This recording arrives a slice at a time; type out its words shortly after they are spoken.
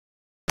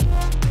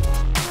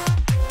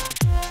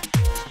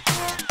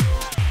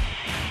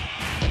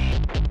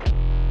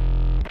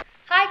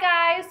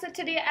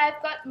today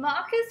I've got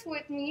Marcus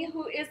with me,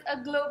 who is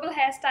a global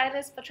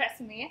hairstylist for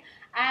Tresemme,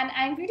 and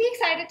I'm really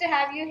excited to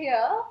have you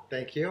here.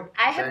 Thank you.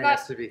 I have Very got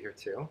nice to be here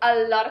too.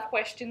 a lot of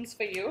questions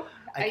for you.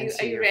 I can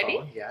see are you your ready?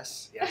 phone.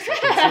 Yes, yes.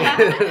 I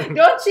can see.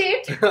 Don't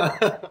cheat.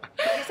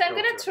 Okay, so I'm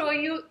Don't going to do throw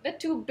you the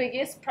two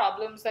biggest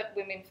problems that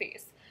women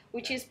face,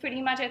 which is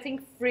pretty much, I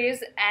think,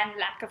 frizz and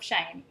lack of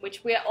shine,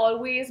 which we're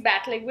always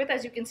battling with.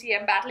 As you can see,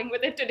 I'm battling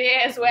with it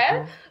today as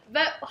well.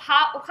 But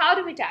how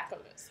do we tackle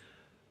this?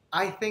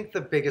 I think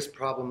the biggest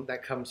problem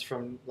that comes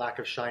from lack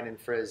of shine and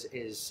frizz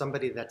is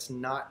somebody that's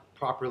not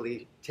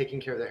properly taking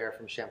care of their hair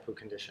from shampoo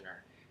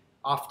conditioner.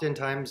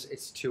 Oftentimes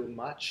it's too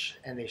much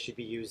and they should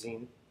be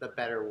using the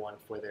better one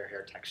for their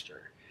hair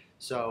texture.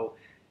 So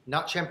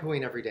not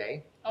shampooing every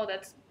day. Oh,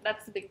 that's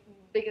the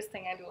biggest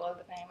thing I do all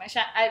the time.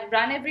 I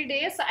run every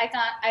day, so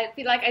I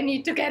feel like I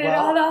need to get it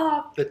all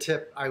off. The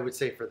tip I would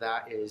say for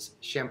that is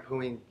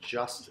shampooing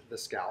just the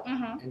scalp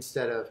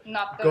instead of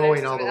Not the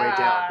going rest all of the it. way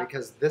down,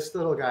 because this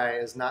little guy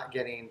is not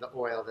getting the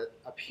oil that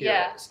appears.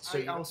 Yeah. So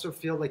you also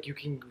feel like you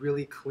can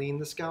really clean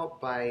the scalp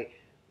by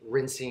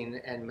rinsing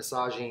and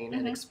massaging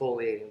and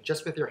exfoliating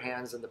just with your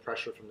hands and the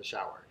pressure from the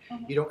shower.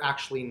 You don't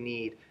actually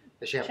need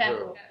the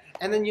shampoo.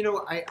 And then, you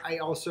know,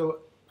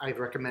 I've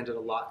recommended a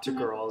lot to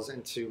girls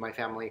and to my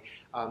family.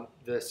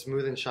 The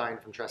Smooth and Shine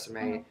from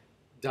Tresemme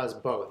does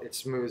both. It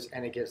smooths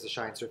and it gives the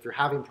shine. So if you're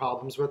having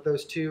problems with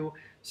those two,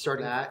 start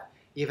that.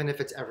 Even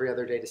if it's every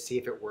other day, to see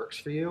if it works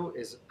for you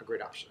is a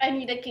great option. I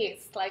need a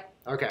case, like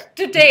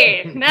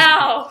today,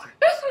 now.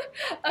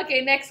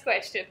 Okay, next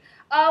question.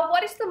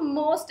 What is the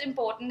most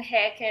important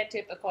hair care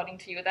tip according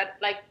to you that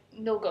like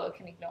no girl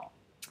can ignore?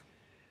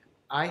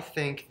 I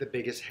think the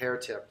biggest hair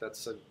tip,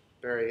 that's a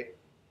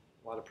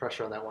lot of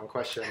pressure on that one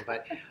question,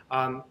 but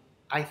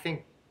I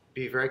think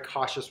be very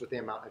cautious with the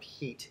amount of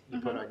heat you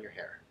put on your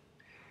hair,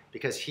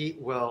 because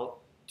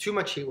too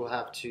much heat will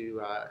have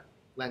to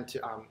lend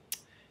to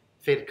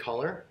faded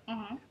color,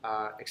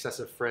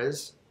 excessive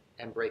frizz,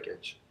 and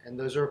breakage. And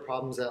those are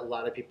problems that a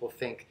lot of people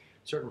think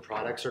certain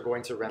products are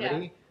going to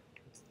remedy.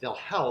 They'll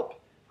help,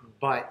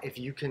 but if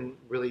you can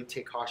really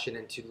take caution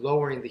into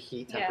lowering the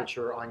heat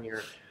temperature on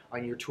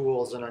your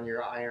tools and on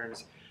your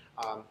irons,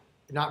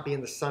 not be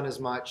in the sun as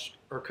much,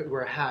 or could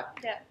wear a hat,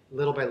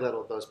 little by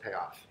little, those pay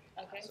off.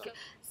 Okay. So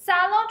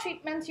salon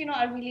treatments, you know,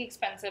 are really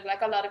expensive.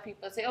 Like a lot of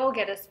people say, oh,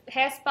 get a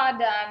hair spa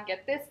done,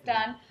 get this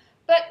done.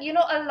 But, you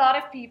know, a lot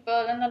of people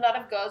and a lot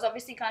of girls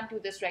obviously can't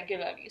do this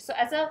regularly. So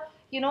as a,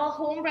 you know,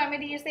 home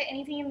remedy, is there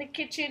anything in the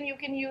kitchen you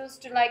can use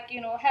to, like, you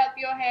know, help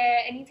your hair?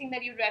 Anything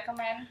that you'd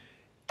recommend?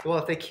 Well,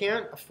 if they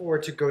can't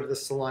afford to go to the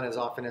salon as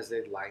often as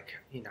they'd like,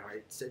 you know,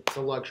 it's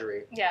a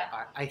luxury. Yeah.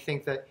 I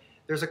think that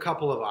there's a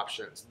couple of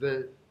options.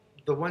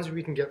 The ones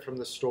we can get from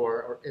the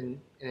store or in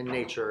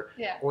nature,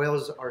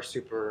 oils are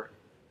super,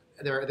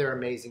 they're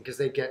amazing because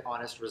they get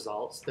honest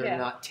results. They're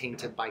not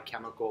tainted by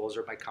chemicals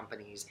or by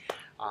companies.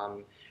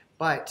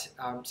 But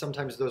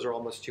sometimes those are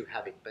almost too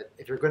heavy. But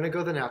if you're going to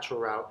go the natural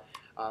route,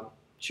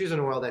 choose an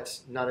oil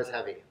that's not as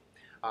heavy.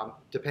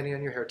 Depending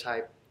on your hair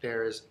type,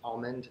 there's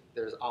almond,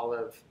 there's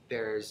olive,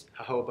 there's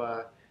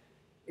jojoba,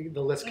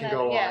 the list can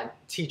go on,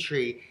 tea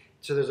tree.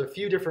 So there's a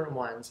few different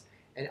ones.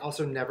 And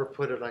also never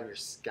put it on your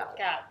scalp.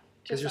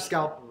 Because your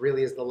scalp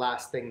really is the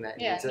last thing that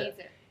needs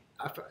it.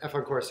 If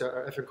of course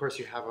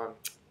you have a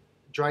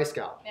dry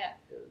scalp,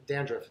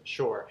 dandruff,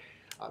 sure.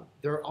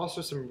 There are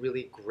also some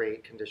really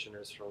great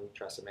conditioners from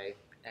Tresemme,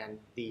 and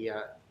the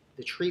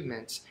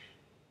treatments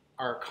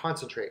are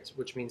concentrates,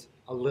 which means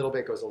a little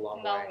bit goes a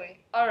long way.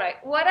 All right.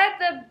 What are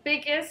the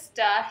biggest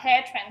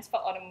hair trends for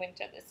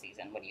autumn-winter this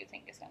season? What do you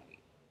think is going to be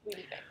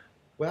really big?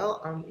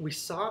 Well, we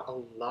saw a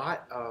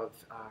lot of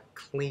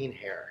clean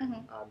hair,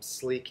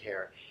 sleek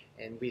hair,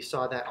 and we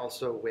saw that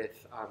also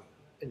with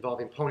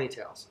involving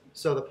ponytails.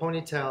 So the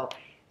ponytail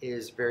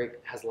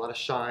has a lot of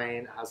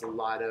shine, has a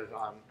lot of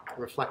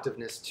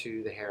reflectiveness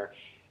to the hair,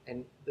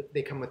 and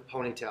they come with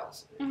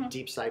ponytails,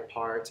 deep side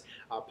parts,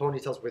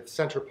 ponytails with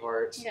center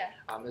parts,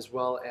 as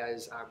well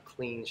as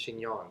clean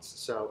chignons.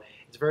 So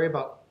it's very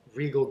about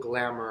regal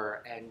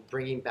glamour and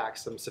bringing back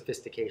some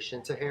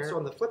sophistication to hair. So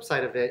on the flip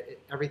side of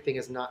it, everything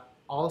is not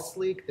all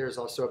sleek. There's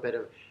also a bit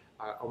of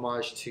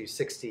homage to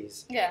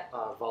 60s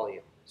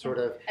volume. Sort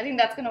of. I think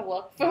that's going to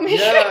work for me.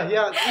 Yeah.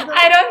 You know,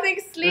 I don't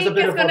think sleek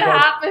is going to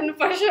happen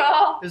for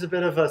sure. There's a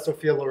bit of a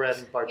Sophia Loren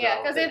Bardot.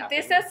 Yeah, because if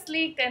this is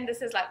sleek, then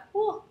this is like,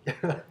 whoo.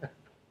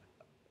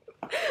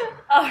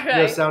 All right.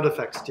 No sound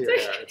effects to your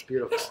hair. It's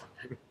beautiful.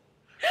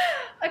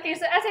 Okay,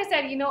 so as I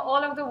said, you know,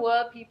 all over the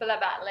world, people are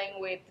battling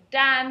with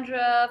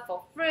dandruff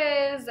or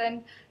frizz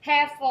and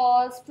hair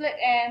fall, split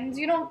ends,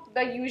 you know,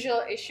 the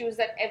usual issues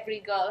that every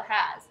girl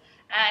has.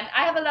 And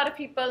I have a lot of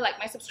people, like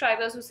my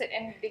subscribers, who sit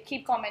and they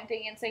keep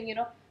commenting and saying, you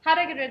know, how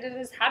do I get rid of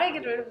this? How do I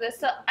get rid of this?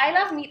 So I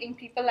love meeting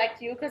people like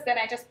you, because then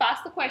I just pass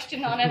the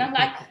question on and I'm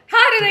like,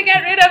 how do they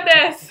get rid of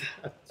this?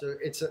 So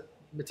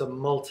it's a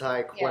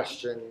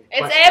multi-question.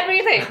 It's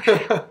everything.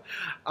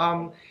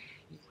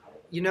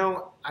 You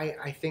know,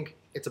 I think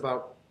it's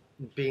about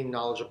being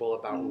knowledgeable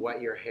about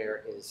what your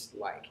hair is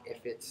like.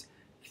 If it's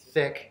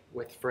thick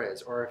with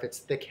frizz, or if it's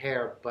thick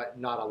hair but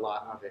not a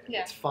lot of it.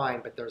 It's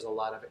fine, but there's a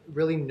lot of it.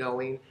 Really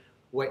knowing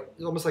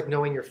almost like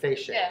knowing your face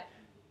shape. Yeah.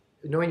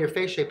 Knowing your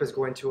face shape is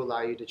going to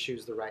allow you to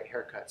choose the right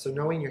haircut. So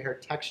knowing your hair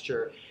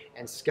texture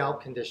and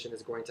scalp condition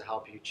is going to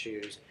help you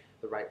choose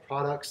the right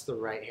products, the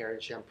right hair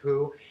and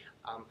shampoo.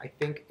 I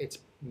think it's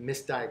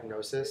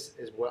misdiagnosis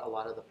is what a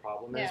lot of the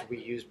problem is. We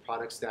use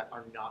products that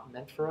are not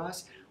meant for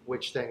us,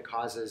 which then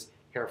causes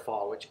hair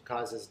fall, which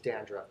causes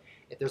dandruff.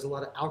 If there's a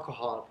lot of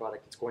alcohol in a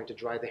product, it's going to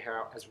dry the hair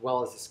out as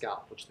well as the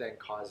scalp, which then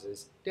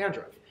causes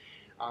dandruff.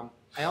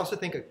 I also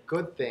think a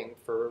good thing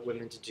for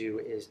women to do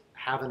is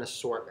have an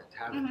assortment.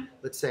 Have,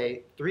 let's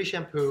say, 3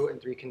 shampoo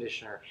and 3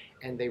 conditioner,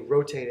 and they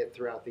rotate it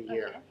throughout the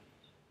year.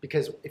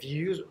 Because if you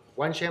use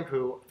one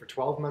shampoo for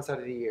 12 months out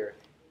of the year,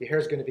 your hair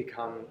is going to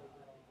become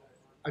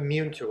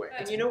immune to it.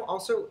 And you know,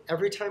 also,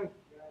 every time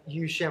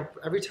you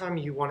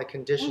want to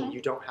condition,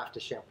 you don't have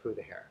to shampoo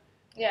the hair.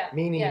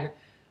 Meaning,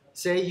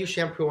 say you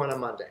shampoo on a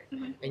Monday,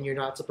 and you're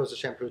not supposed to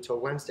shampoo till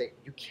Wednesday.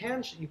 You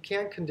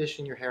can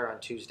condition your hair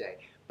on Tuesday,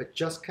 but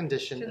just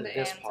condition in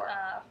this part.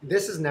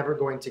 This is never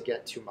going to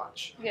get too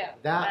much.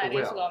 That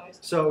will.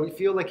 So you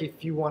feel like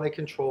if you want to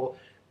control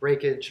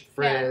breakage,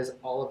 frizz,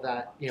 all of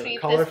that, you know,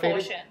 color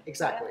fading.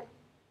 Exactly.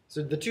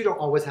 So the two don't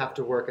always have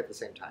to work at the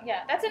same time.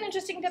 Yeah, that's an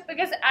interesting tip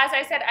because, as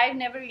I said, I've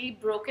never really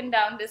broken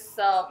down this,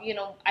 you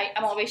know,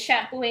 I'm always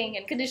shampooing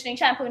and conditioning,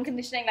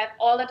 like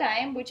all the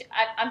time, which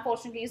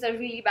unfortunately is a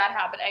really bad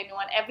habit, I know,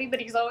 and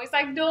everybody's always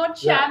like, don't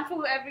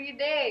shampoo every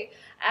day.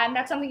 And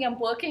that's something I'm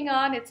working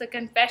on. It's a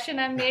confession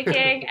I'm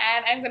making,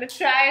 and I'm going to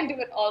try and do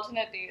it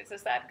alternate days.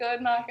 Is that good,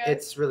 Marcus?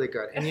 It's really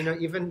good. And, you know,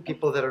 even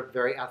people that are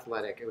very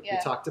athletic, we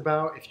talked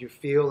about, if you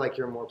feel like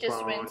you're more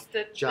prone, rinse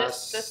the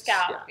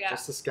scalp.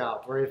 Just the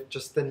scalp, or if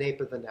just the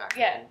nape of the neck.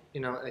 And,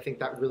 you know, I think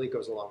that really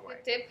goes a long way.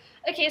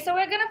 Okay, so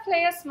we're going to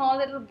play a small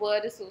little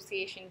word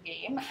association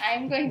game.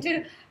 I'm going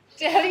to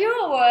tell you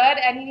a word,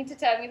 and you need to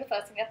tell me the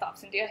first thing that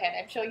pops into your head.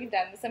 I'm sure you've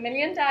done this a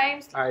million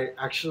times. I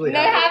actually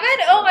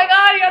haven't. Oh my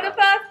god, you're the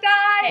first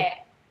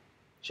guy.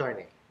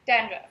 Shiny.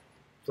 Dandruff.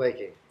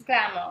 Flaky.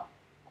 Glamour.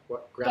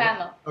 What?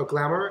 Glamour? Oh,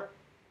 glamour?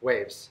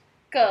 Waves.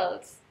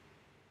 Curls.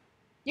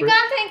 You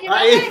can't think. You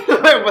can't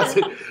think. I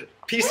wasn't.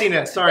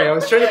 Peaciness. Sorry, I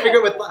was trying to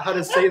figure out how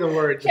to say the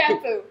word.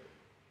 Shampoo.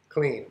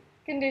 Clean.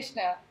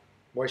 Conditioner.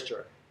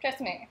 Moisture.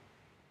 Tresemme.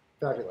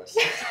 Fabulous.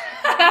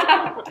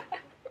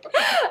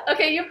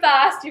 Okay, you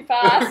passed.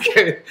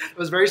 Okay, it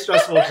was very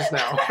stressful just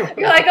now.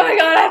 You're like, oh my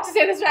god, I have to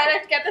say this right, I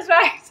have to get this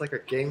right. It's like a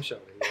game show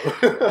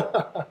with you.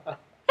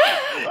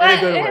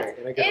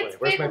 In a good way.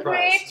 Where's my prize? It's been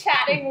great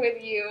chatting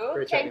with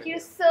you. Thank you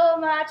so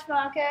much,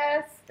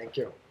 Marcus. Thank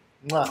you.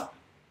 Mwah.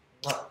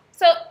 Mwah.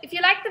 So, if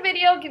you like the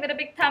video, give it a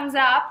big thumbs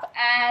up.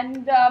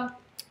 And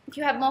if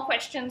you have more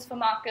questions for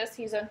Marcus,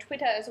 he's on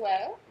Twitter as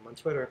well. I'm on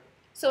Twitter.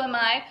 So am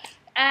I.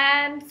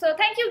 And so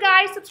thank you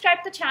guys.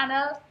 Subscribe to the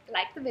channel,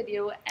 like the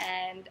video,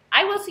 and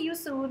I will see you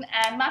soon.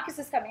 And Marcus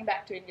is coming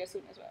back to India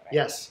soon as well, right?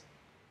 Yes.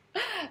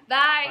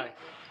 Bye.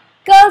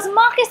 Girls,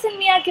 Marcus and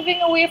me are giving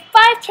away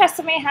 5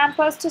 Tresemme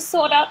hampers to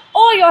sort out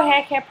all your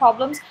hair care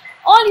problems.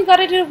 All you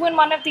gotta do to win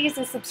one of these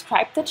is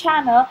subscribe to the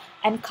channel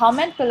and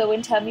comment below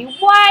and tell me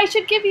why I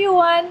should give you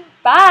one.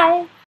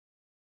 Bye.